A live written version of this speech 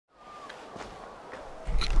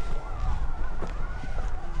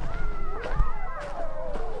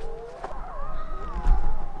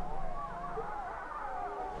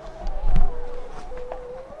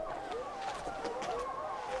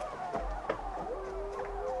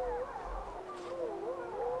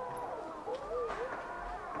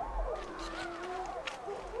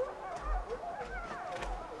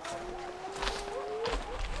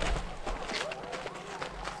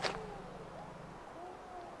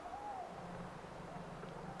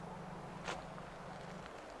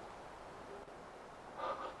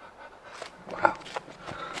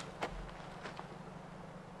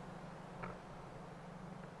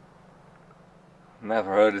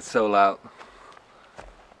Never heard it so loud.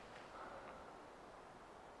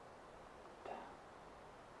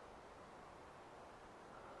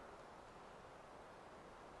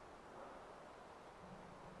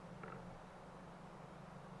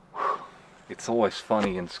 It's always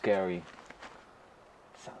funny and scary. It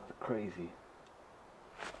sounded crazy.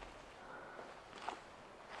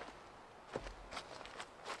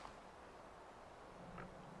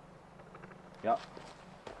 Yeah.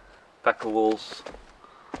 Pack of walls.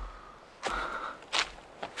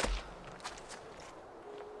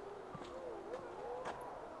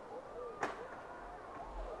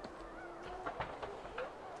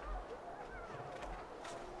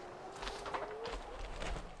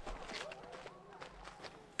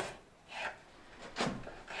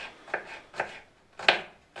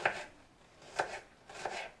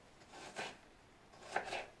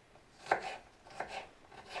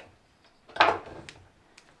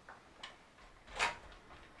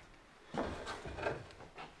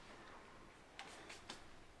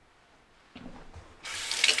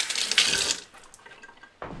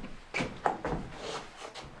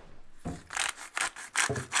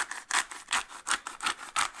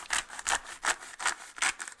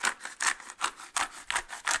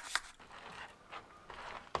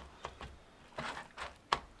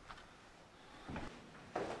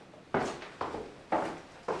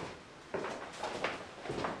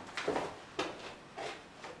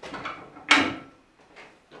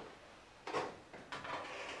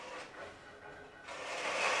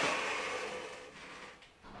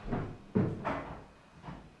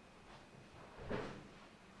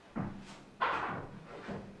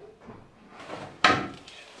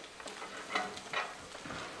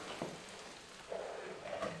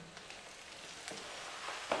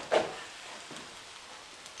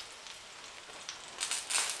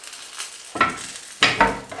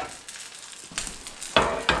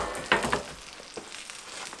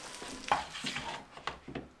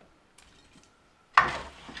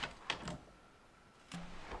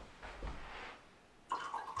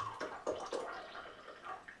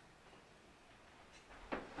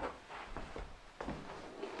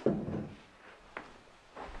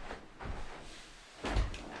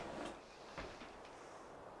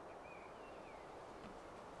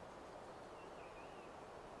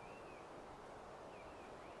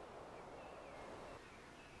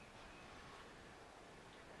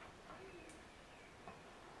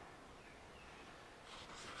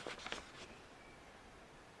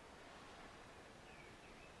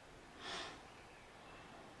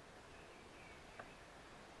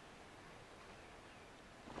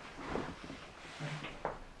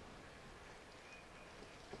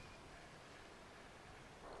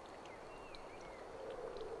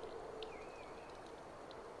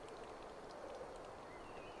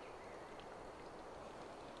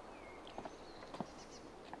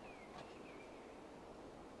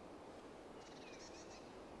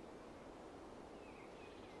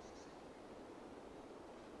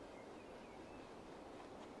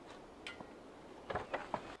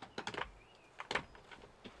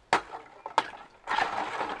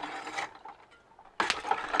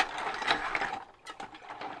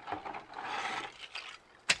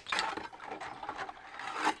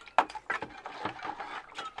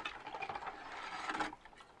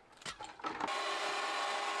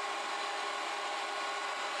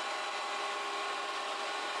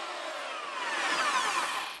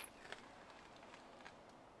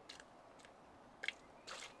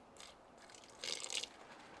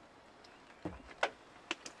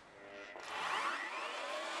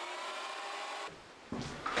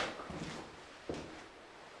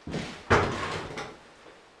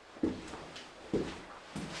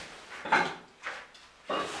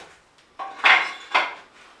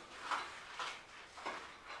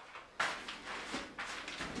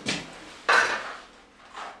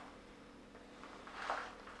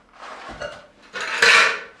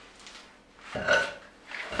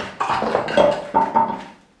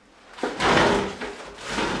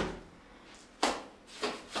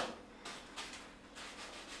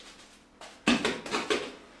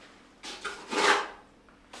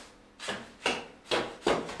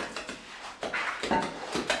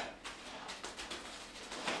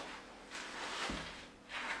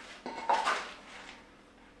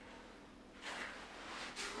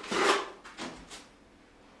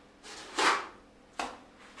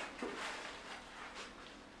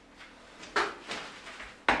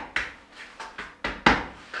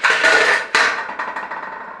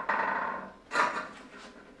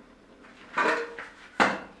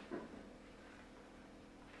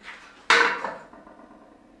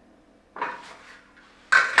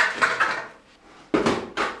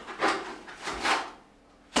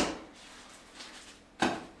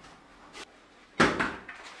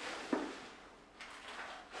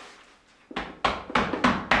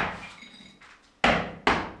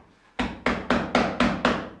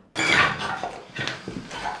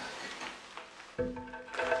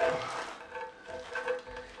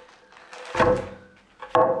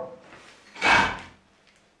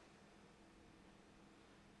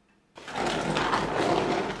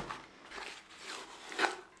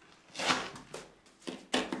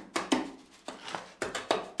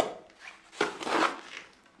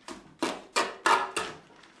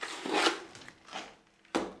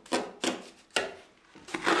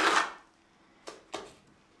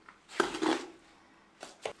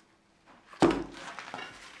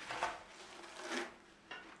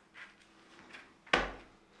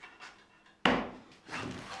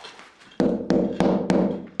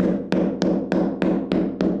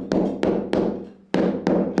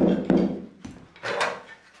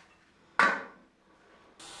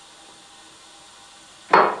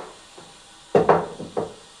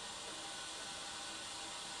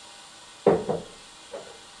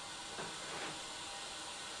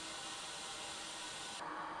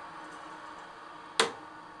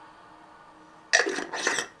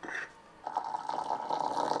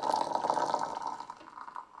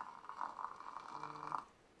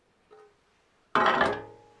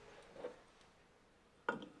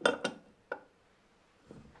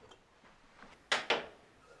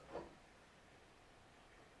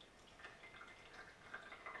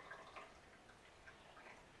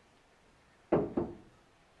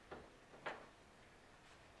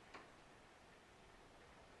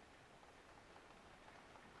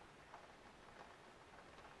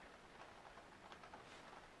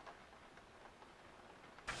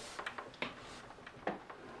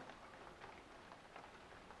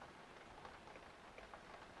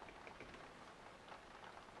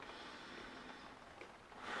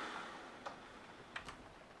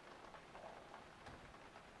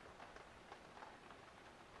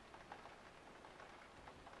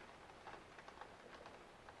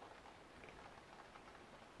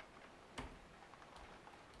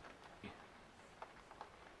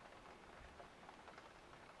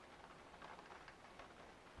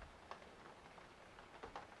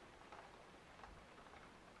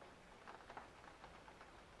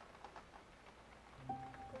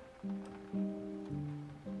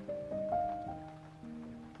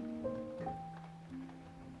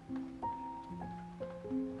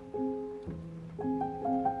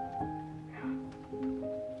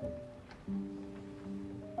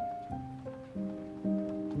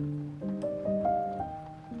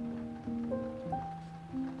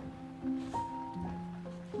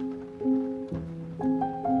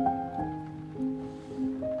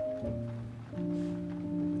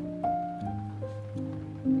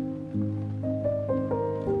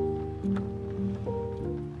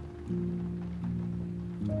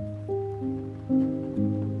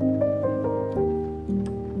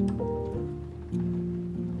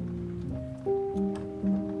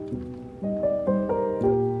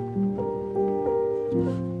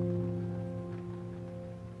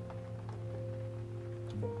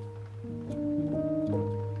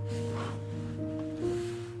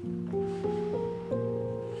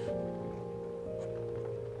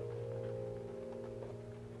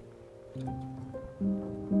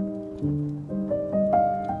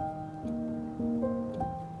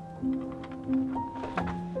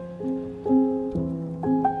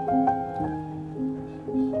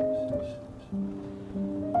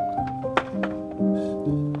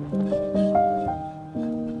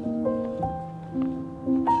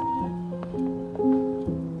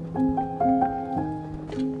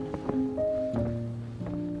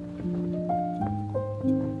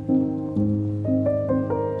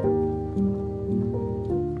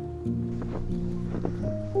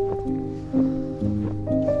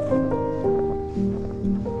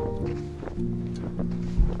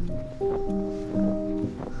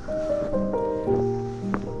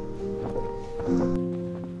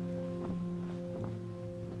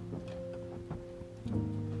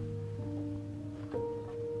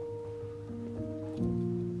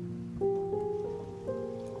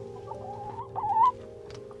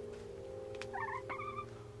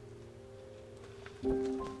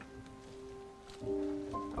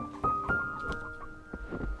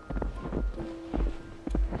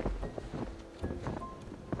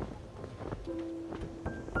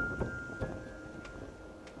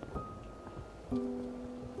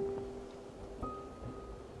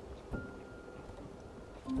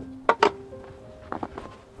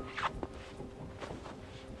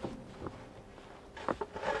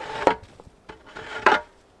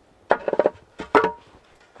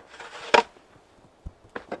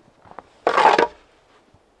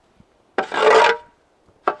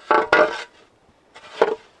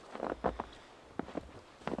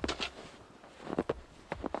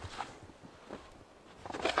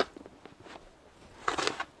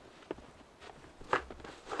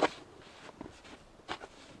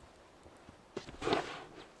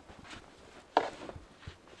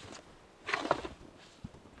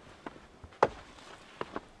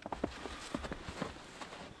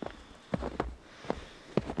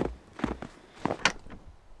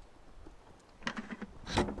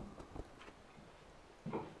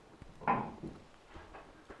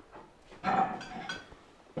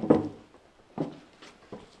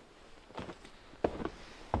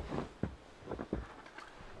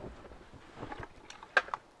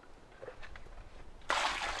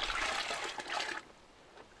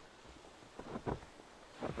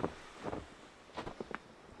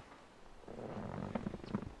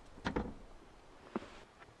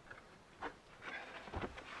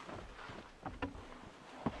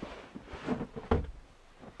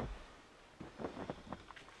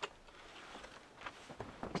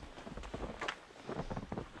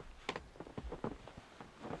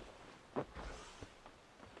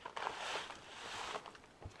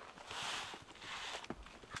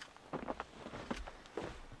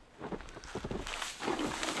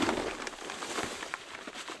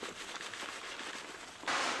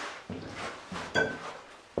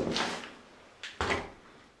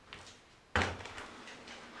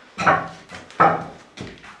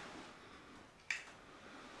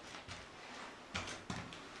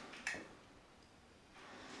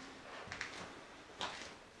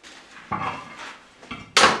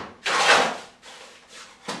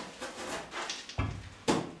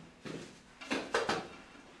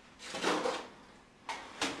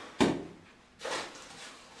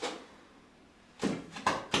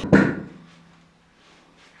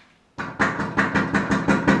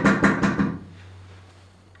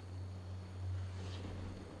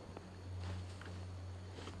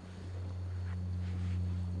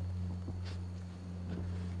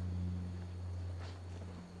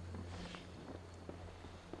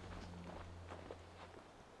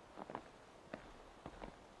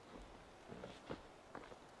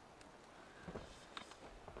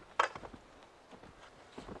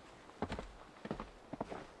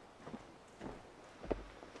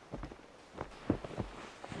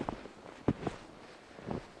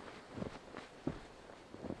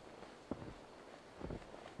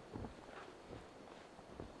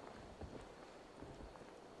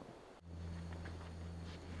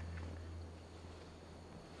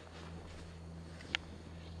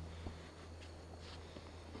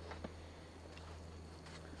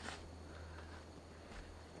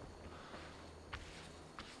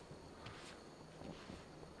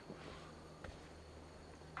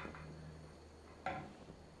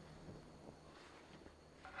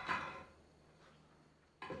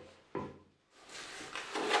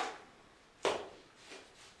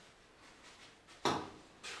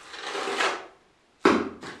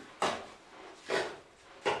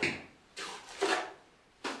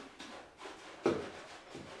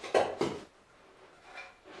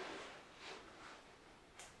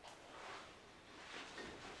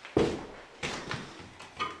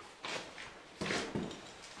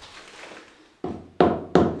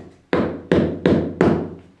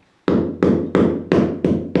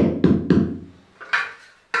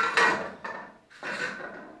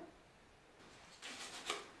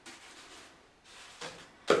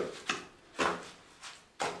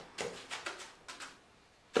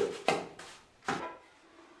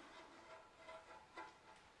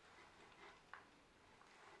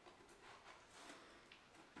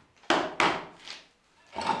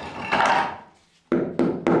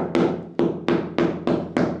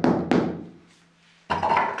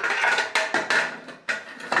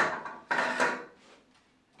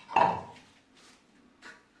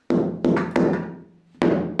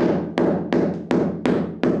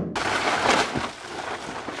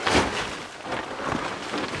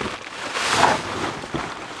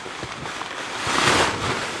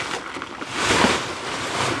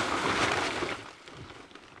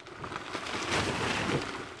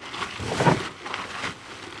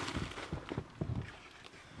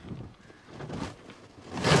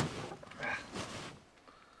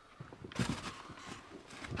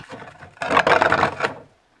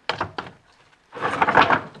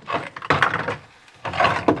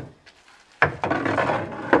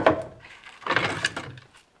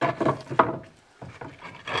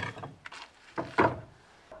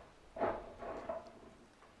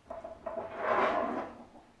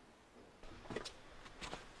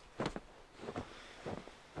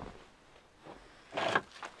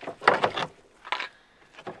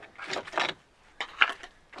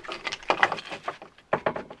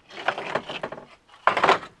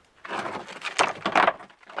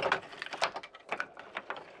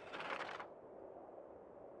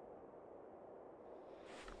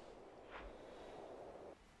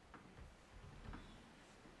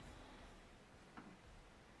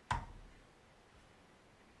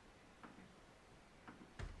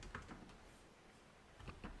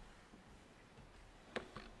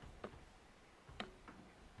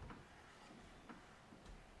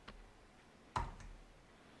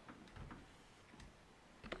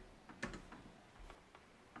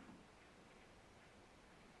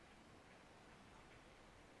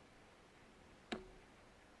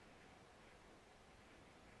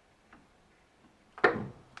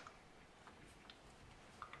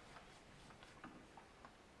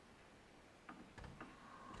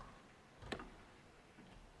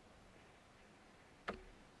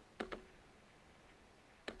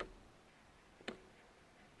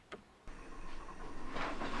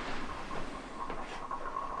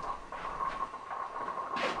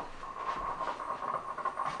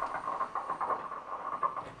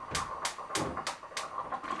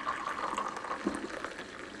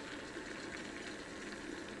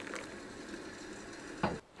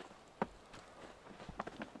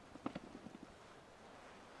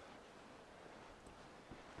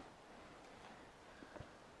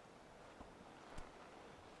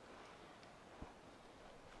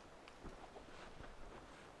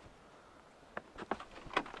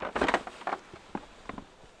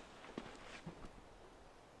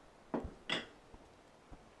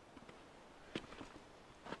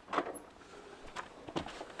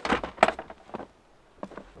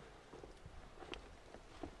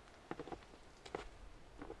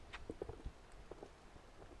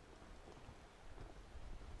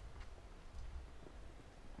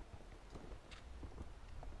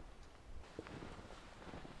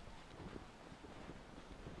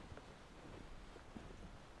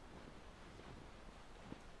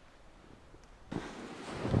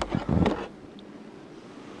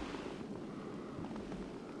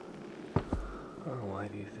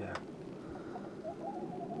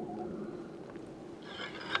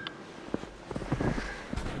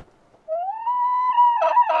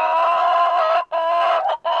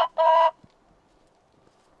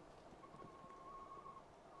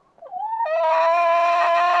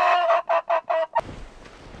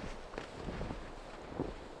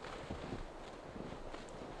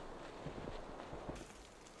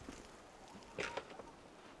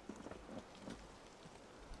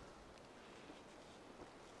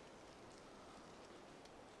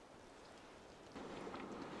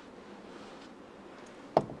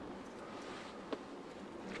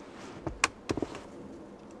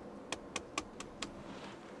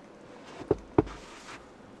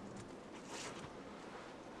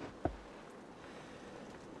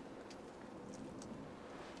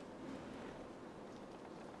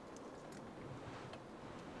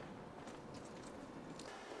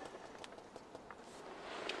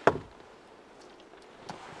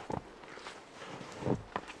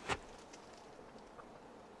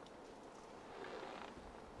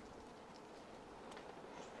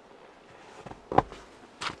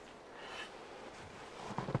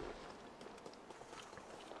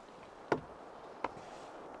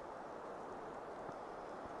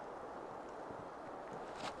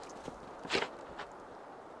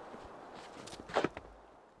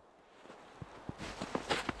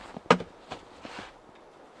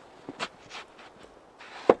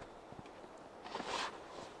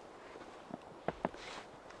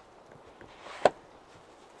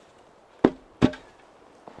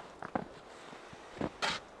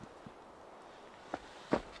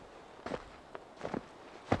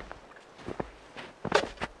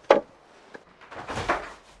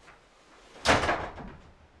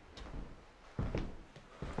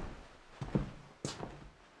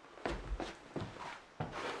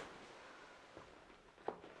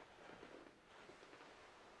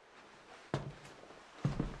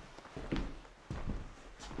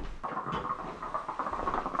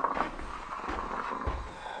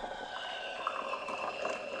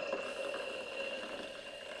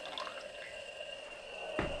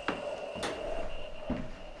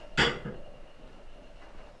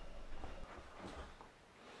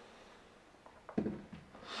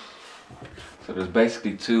 So there's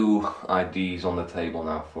basically two ideas on the table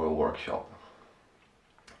now for a workshop.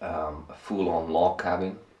 A full-on log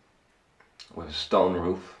cabin with a stone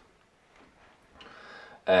roof,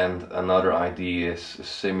 and another idea is a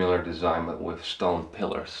similar design but with stone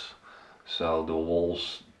pillars, so the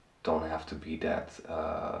walls don't have to be that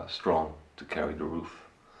strong to carry the roof.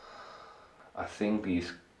 I think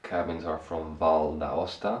these cabins are from Val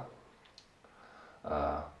d'Aosta,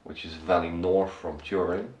 which is a valley north from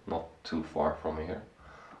Turin, not too far from here.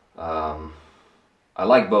 I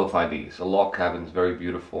like both ideas. A log cabin is very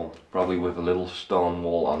beautiful, probably with a little stone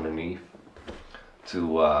wall underneath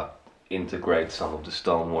to integrate some of the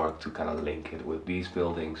stonework to kind of link it with these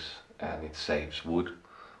buildings, and it saves wood,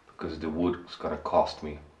 because the wood is going to cost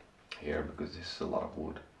me here because this is a lot of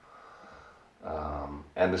wood.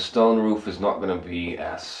 And the stone roof is not going to be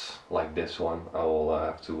as like this one. I will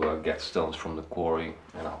have to get stones from the quarry,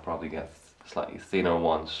 and I'll probably get slightly thinner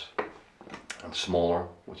ones and smaller,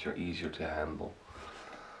 which are easier to handle.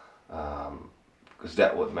 Because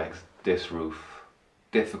that what makes this roof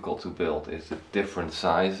difficult to build is the different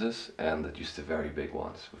sizes and just the very big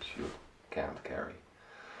ones which you can't carry.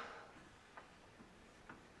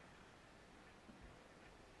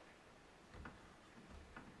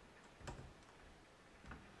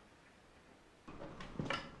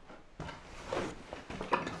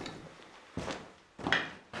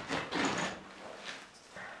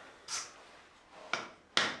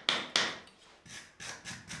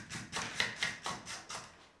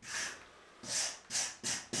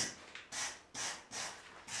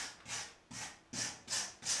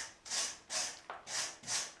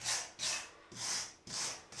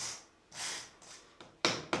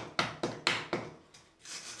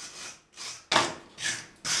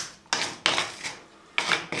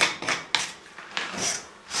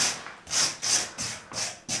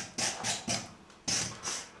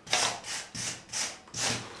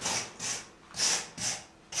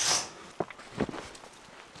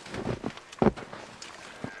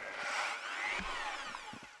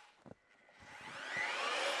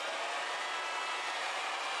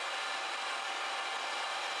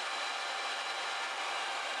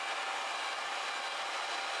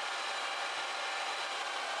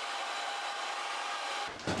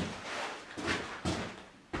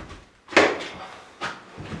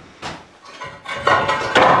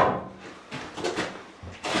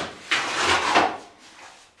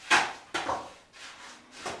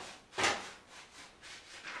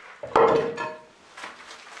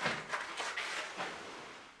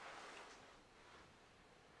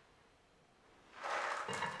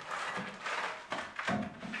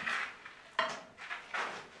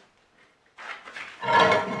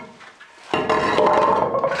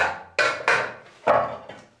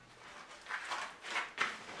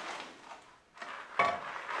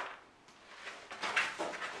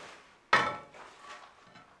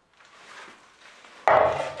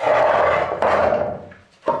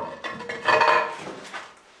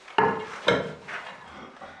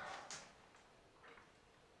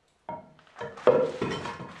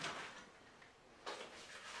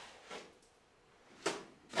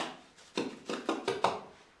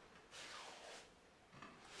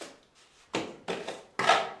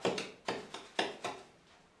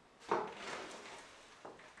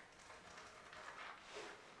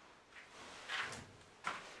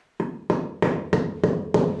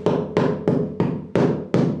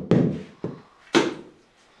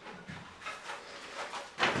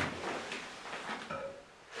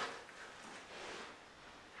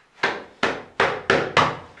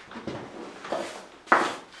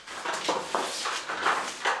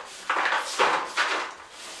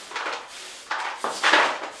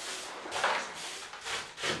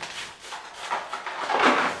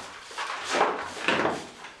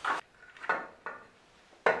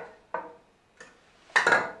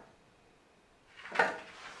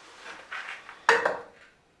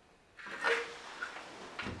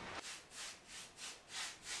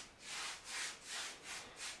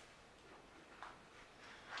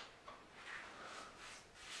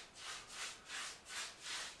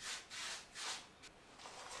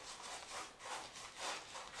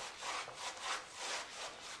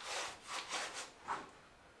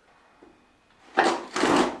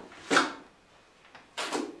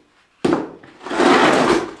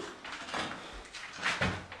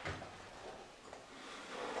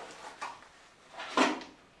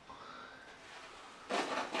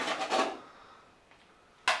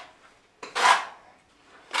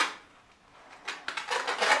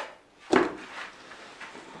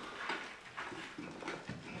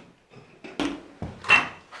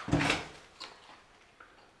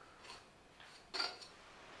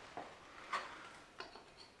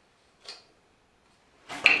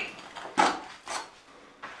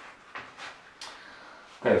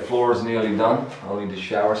 Okay, floor is nearly done. Only the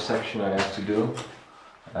shower section I have to do.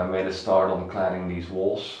 I made a start on cladding these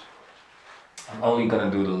walls. I'm only gonna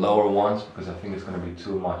do the lower ones because I think it's gonna be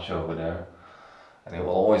too much over there. And it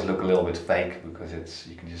will always look a little bit fake because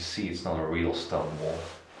you can just see it's not a real stone wall.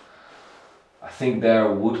 I think their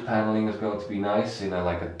wood paneling is going to be nice in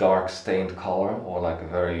like a dark stained color, or like a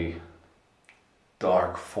very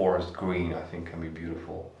dark forest green. I think can be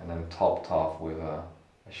beautiful, and then topped off with a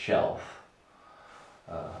shelf.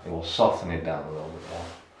 It will soften it down a little bit more.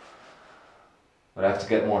 But I have to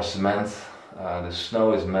get more cement. The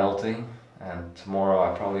snow is melting, and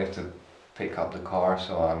tomorrow I probably have to pick up the car,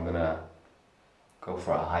 so I'm gonna go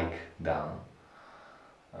for a hike down.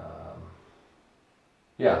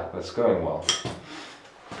 Yeah, but it's going well.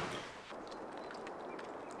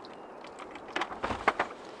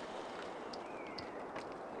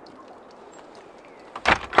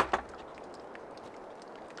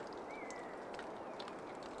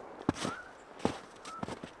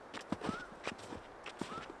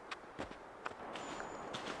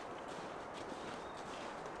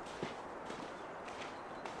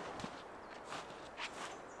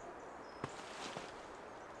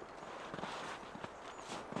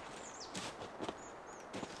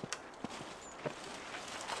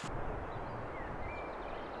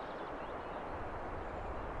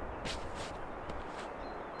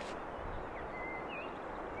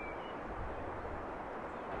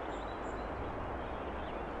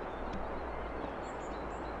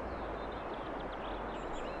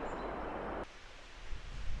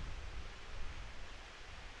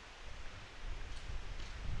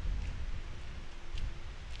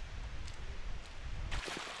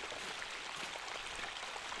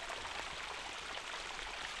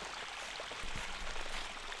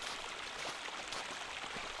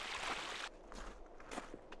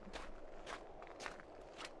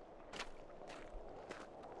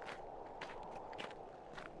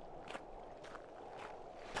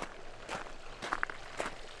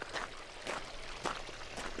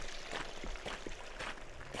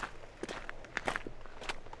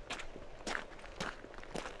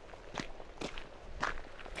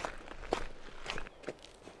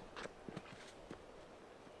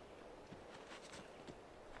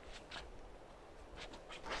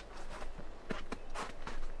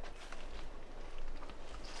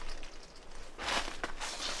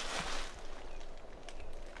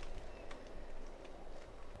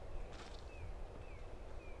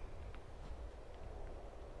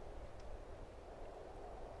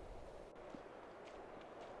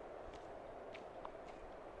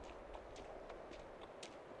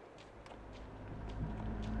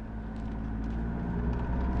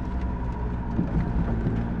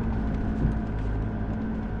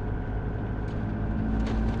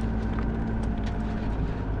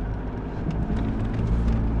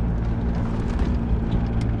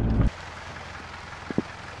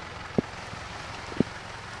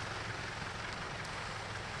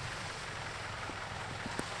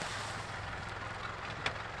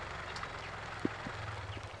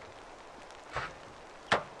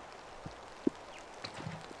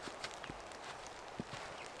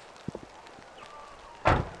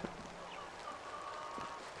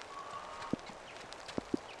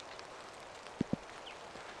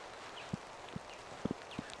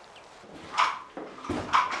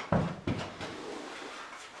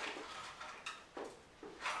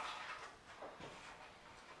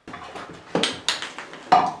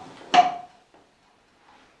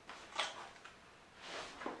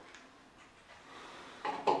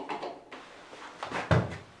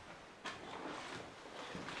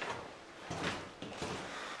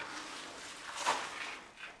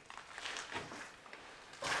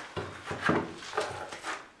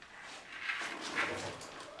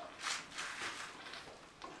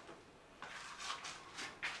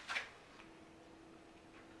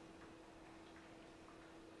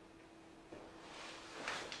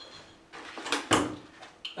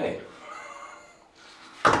 Hey,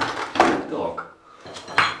 dog.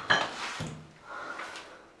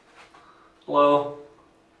 Hello.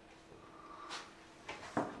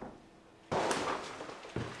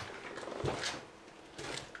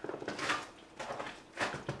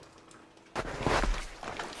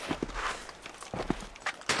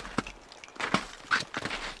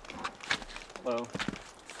 Hello.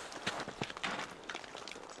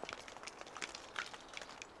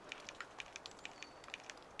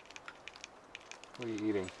 What are you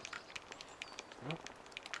eating?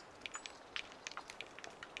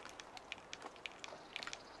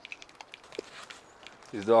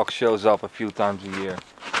 This dog shows up a few times a year,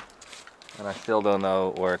 and I still don't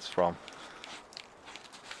know where it's from.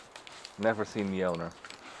 Never seen the owner.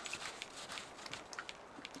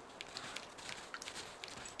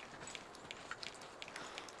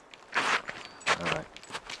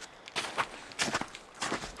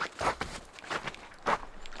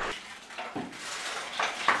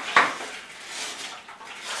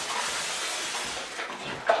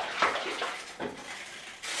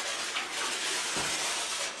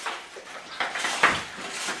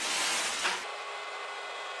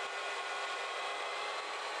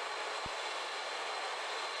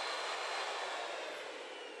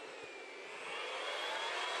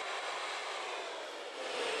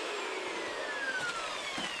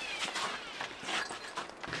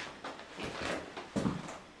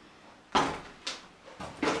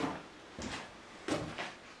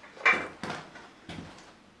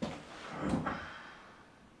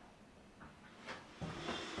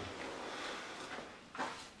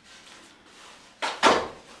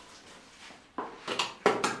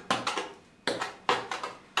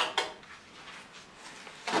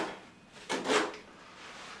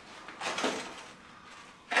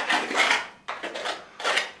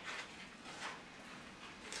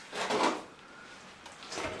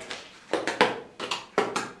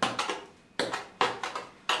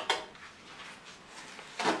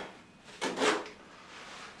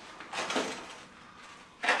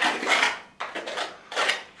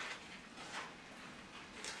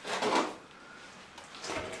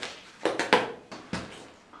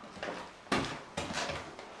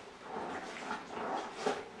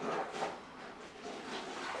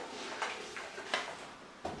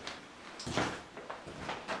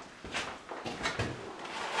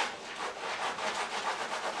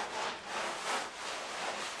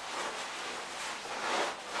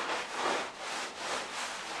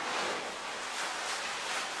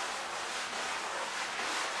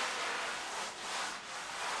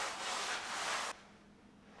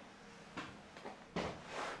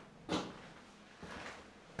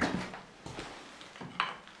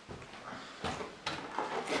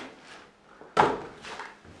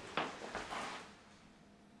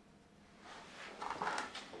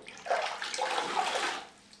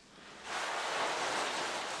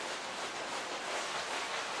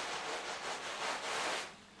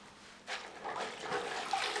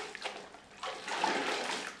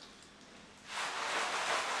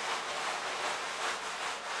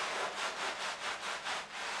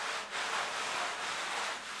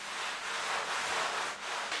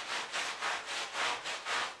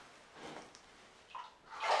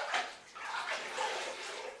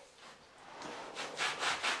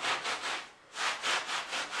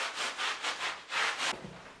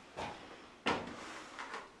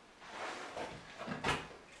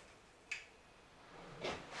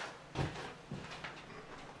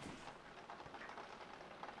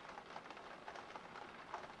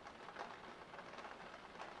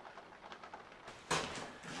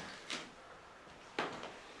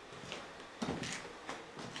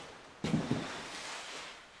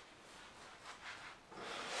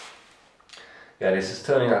 Yeah, this is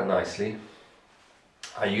turning out nicely.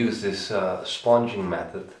 I use this sponging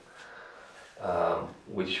method,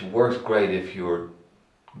 which works great if you're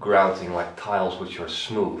grouting like tiles which are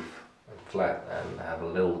smooth and flat and have a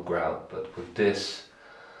little grout, but with this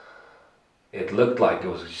it looked like it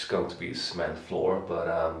was just going to be a cement floor,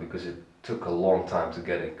 but because it took a long time to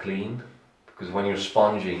get it clean, because when you're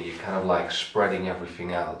sponging you're kind of like spreading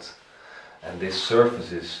everything out, and this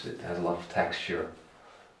surface it has a lot of texture,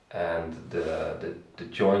 and the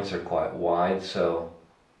joints are quite wide, so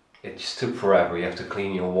it just took forever. You have to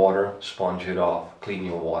clean your water, sponge it off, clean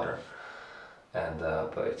your water, and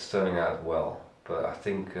but it's turning out well. But I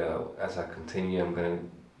think as I continue, I'm going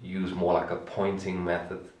to use more like a pointing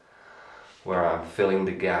method, where I'm filling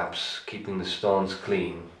the gaps, keeping the stones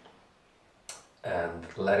clean, and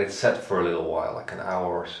let it set for a little while, like an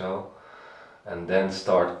hour or so, and then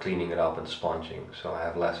start cleaning it up and sponging, so I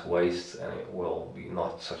have less waste and it will be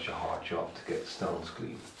not such a hard job to get stones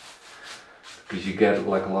clean. Because you get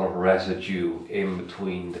like a lot of residue in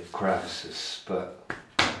between the crevices, but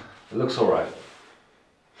it looks alright.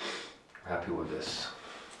 Happy with this.